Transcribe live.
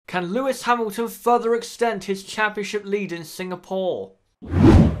Can Lewis Hamilton further extend his championship lead in Singapore?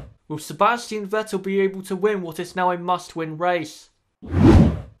 Will Sebastian Vettel be able to win what is now a must-win race?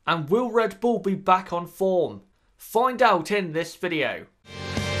 And will Red Bull be back on form? Find out in this video.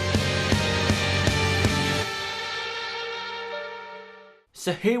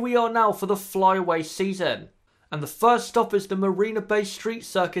 So here we are now for the flyaway season. And the first stop is the Marina Bay street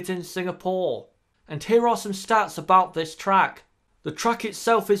circuit in Singapore. And here are some stats about this track. The track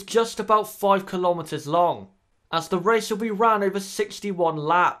itself is just about 5 kilometers long, as the race will be ran over 61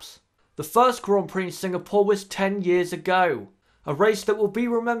 laps. The first Grand Prix in Singapore was 10 years ago, a race that will be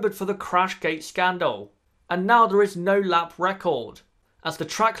remembered for the Crashgate scandal. And now there is no lap record, as the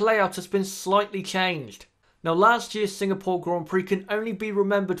track layout has been slightly changed. Now last year's Singapore Grand Prix can only be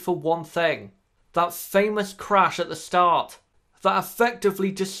remembered for one thing: that famous crash at the start, that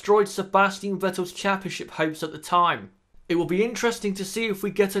effectively destroyed Sebastian Vettel's championship hopes at the time. It will be interesting to see if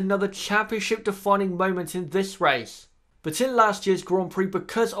we get another championship defining moment in this race. But in last year's Grand Prix,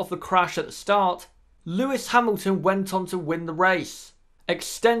 because of the crash at the start, Lewis Hamilton went on to win the race,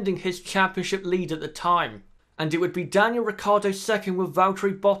 extending his championship lead at the time. And it would be Daniel Ricciardo second with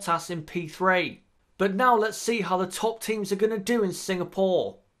Valtteri Bottas in P3. But now let's see how the top teams are going to do in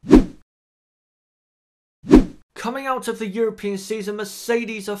Singapore. Coming out of the European season,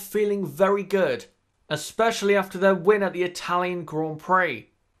 Mercedes are feeling very good, especially after their win at the Italian Grand Prix,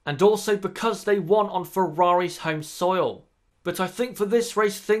 and also because they won on Ferrari's home soil. But I think for this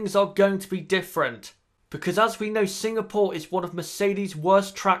race things are going to be different, because as we know, Singapore is one of Mercedes'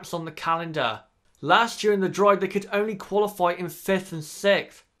 worst tracks on the calendar. Last year in the drive they could only qualify in 5th and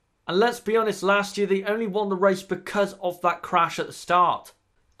 6th, and let's be honest, last year they only won the race because of that crash at the start.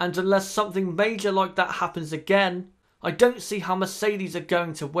 And unless something major like that happens again, I don't see how Mercedes are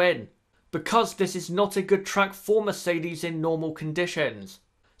going to win, because this is not a good track for Mercedes in normal conditions.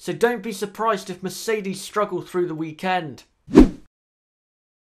 So don't be surprised if Mercedes struggle through the weekend.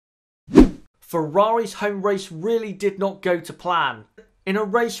 Ferrari's home race really did not go to plan. In a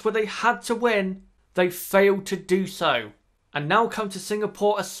race where they had to win, they failed to do so. And now come to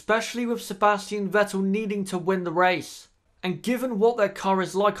Singapore, especially with Sebastian Vettel needing to win the race. And given what their car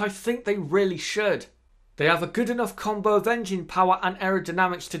is like, I think they really should. They have a good enough combo of engine power and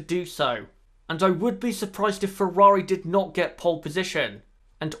aerodynamics to do so. And I would be surprised if Ferrari did not get pole position,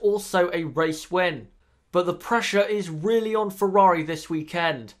 and also a race win. But the pressure is really on Ferrari this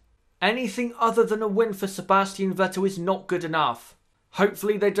weekend. Anything other than a win for Sebastian Vettel is not good enough.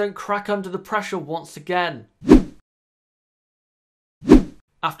 Hopefully they don't crack under the pressure once again.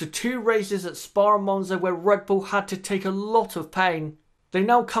 After 2 races at Spa and Monza where Red Bull had to take a lot of pain, they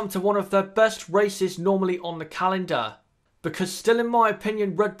now come to one of their best races normally on the calendar. Because still in my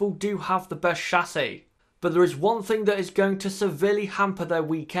opinion Red Bull do have the best chassis. But there is one thing that is going to severely hamper their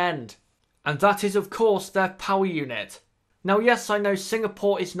weekend. And that is of course their power unit. Now yes, I know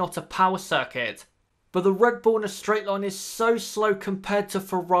Singapore is not a power circuit, but the Red Bull in a straight line is so slow compared to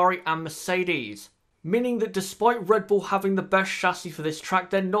Ferrari and Mercedes. Meaning that despite Red Bull having the best chassis for this track,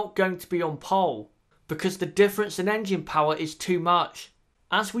 they're not going to be on pole, because the difference in engine power is too much,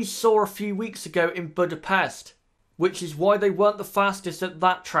 as we saw a few weeks ago in Budapest, which is why they weren't the fastest at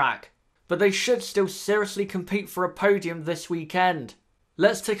that track. But they should still seriously compete for a podium this weekend.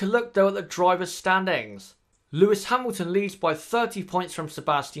 Let's take a look though at the drivers' standings. Lewis Hamilton leads by 30 points from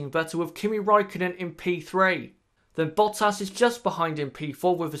Sebastian Vettel with Kimi Raikkonen in P3. Then Bottas is just behind in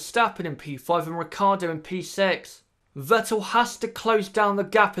P4 with Verstappen in P5 and Ricciardo in P6. Vettel has to close down the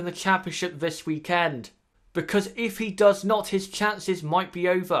gap in the championship this weekend, because if he does not, his chances might be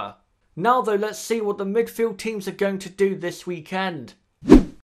over. Now though, let's see what the midfield teams are going to do this weekend.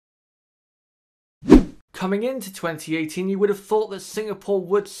 Coming into 2018, you would have thought that Singapore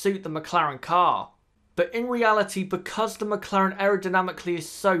would suit the McLaren car. But in reality, because the McLaren aerodynamically is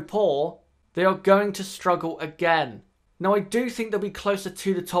so poor, they are going to struggle again. Now I do think they'll be closer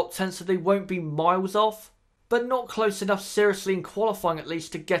to the top 10, so they won't be miles off, but not close enough seriously in qualifying at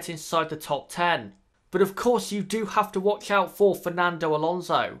least to get inside the top 10. But of course you do have to watch out for Fernando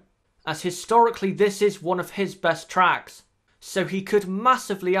Alonso, as historically this is one of his best tracks, so he could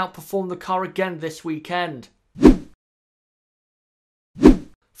massively outperform the car again this weekend.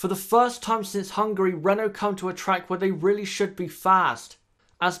 For the first time since Hungary, Renault come to a track where they really should be fast,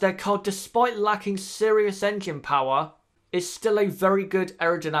 as their car, despite lacking serious engine power, is still a very good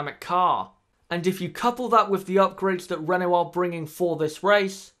aerodynamic car. And if you couple that with the upgrades that Renault are bringing for this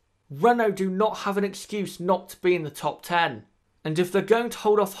race, Renault do not have an excuse not to be in the top 10. And if they're going to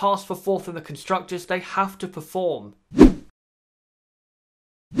hold off Haas for 4th in the Constructors, they have to perform.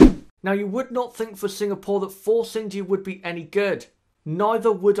 Now you would not think for Singapore that Force India would be any good,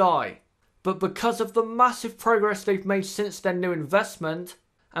 Neither would I. But because of the massive progress they've made since their new investment,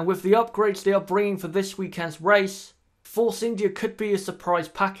 and with the upgrades they are bringing for this weekend's race, Force India could be a surprise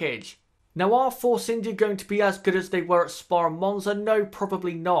package. Now, are Force India going to be as good as they were at Spa and Monza? No,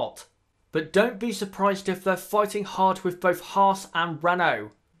 probably not. But don't be surprised if they're fighting hard with both Haas and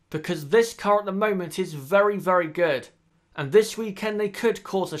Renault, because this car at the moment is very, very good, and this weekend they could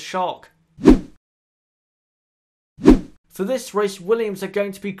cause a shock. For this race, Williams are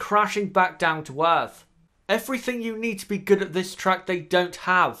going to be crashing back down to earth. Everything you need to be good at this track they don't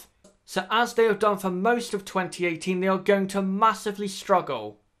have. So as they have done for most of 2018, they are going to massively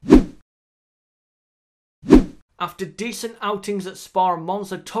struggle. After decent outings at Spa and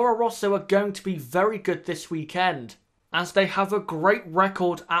Monza, Toro Rosso are going to be very good this weekend, as they have a great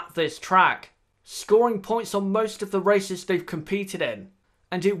record at this track, scoring points on most of the races they've competed in,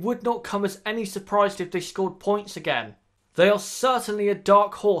 and it would not come as any surprise if they scored points again. They are certainly a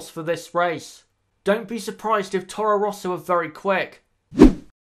dark horse for this race. Don't be surprised if Toro Rosso are very quick.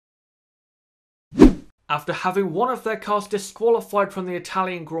 After having one of their cars disqualified from the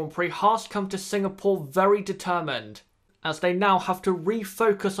Italian Grand Prix, Haas come to Singapore very determined, as they now have to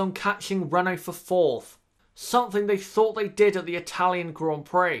refocus on catching Renault for 4th, something they thought they did at the Italian Grand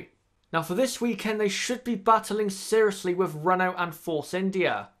Prix. Now for this weekend they should be battling seriously with Renault and Force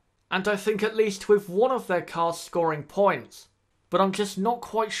India, and I think at least with one of their cars scoring points, but I'm just not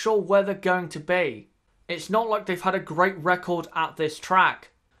quite sure where they're going to be. It's not like they've had a great record at this track.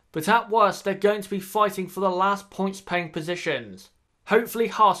 But at worst, they're going to be fighting for the last points-paying positions. Hopefully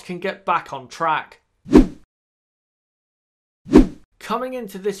Haas can get back on track. Coming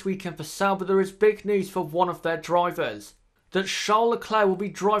into this weekend for Sauber, there is big news for one of their drivers, that Charles Leclerc will be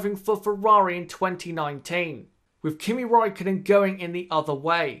driving for Ferrari in 2019, with Kimi Räikkönen going in the other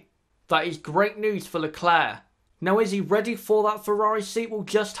way. That is great news for Leclerc. Now, is he ready for that Ferrari seat? We'll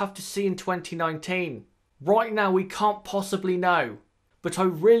just have to see in 2019. Right now, we can't possibly know. But I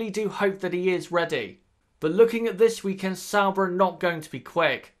really do hope that he is ready. But looking at this weekend, Sauber are not going to be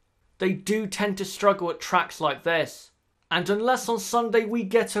quick. They do tend to struggle at tracks like this. And unless on Sunday we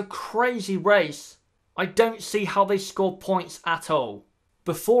get a crazy race, I don't see how they score points at all.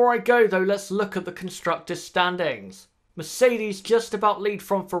 Before I go though, let's look at the constructors' standings. Mercedes just about lead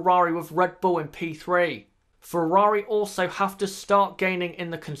from Ferrari with Red Bull in P3. Ferrari also have to start gaining in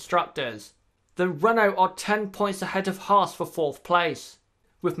the constructors. Then Renault are 10 points ahead of Haas for 4th place,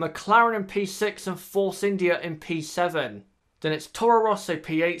 with McLaren in P6 and Force India in P7. Then it's Toro Rosso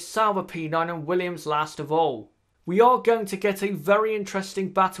P8, Sauber P9 and Williams last of all. We are going to get a very interesting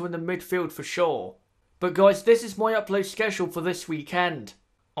battle in the midfield for sure. But guys, this is my upload schedule for this weekend.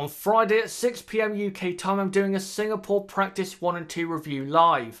 On Friday at 6 PM UK time, I'm doing a Singapore Practice 1 and 2 review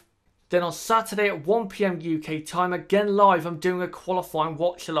live. Then on Saturday at 1 PM UK time, again live, I'm doing a qualifying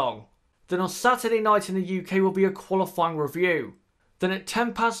watch along. Then on Saturday night in the UK will be a qualifying review. Then at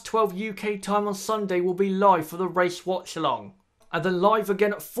 12 UK time on Sunday will be live for the race watch along. And then live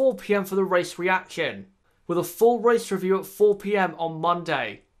again at 4 PM for the race reaction, with a full race review at 4 PM on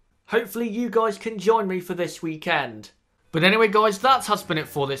Monday. Hopefully you guys can join me for this weekend. But anyway guys, that has been it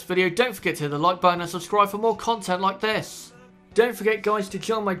for this video. Don't forget to hit the like button and subscribe for more content like this. Don't forget guys to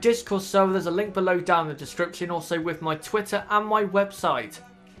join my Discord server, there's a link below down in the description, also with my Twitter and my website.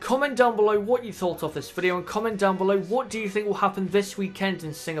 Comment down below what you thought of this video and comment down below what do you think will happen this weekend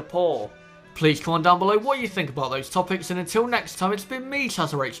in Singapore. Please comment down below what you think about those topics, and until next time, it's been me,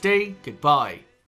 ChazzaHD, goodbye.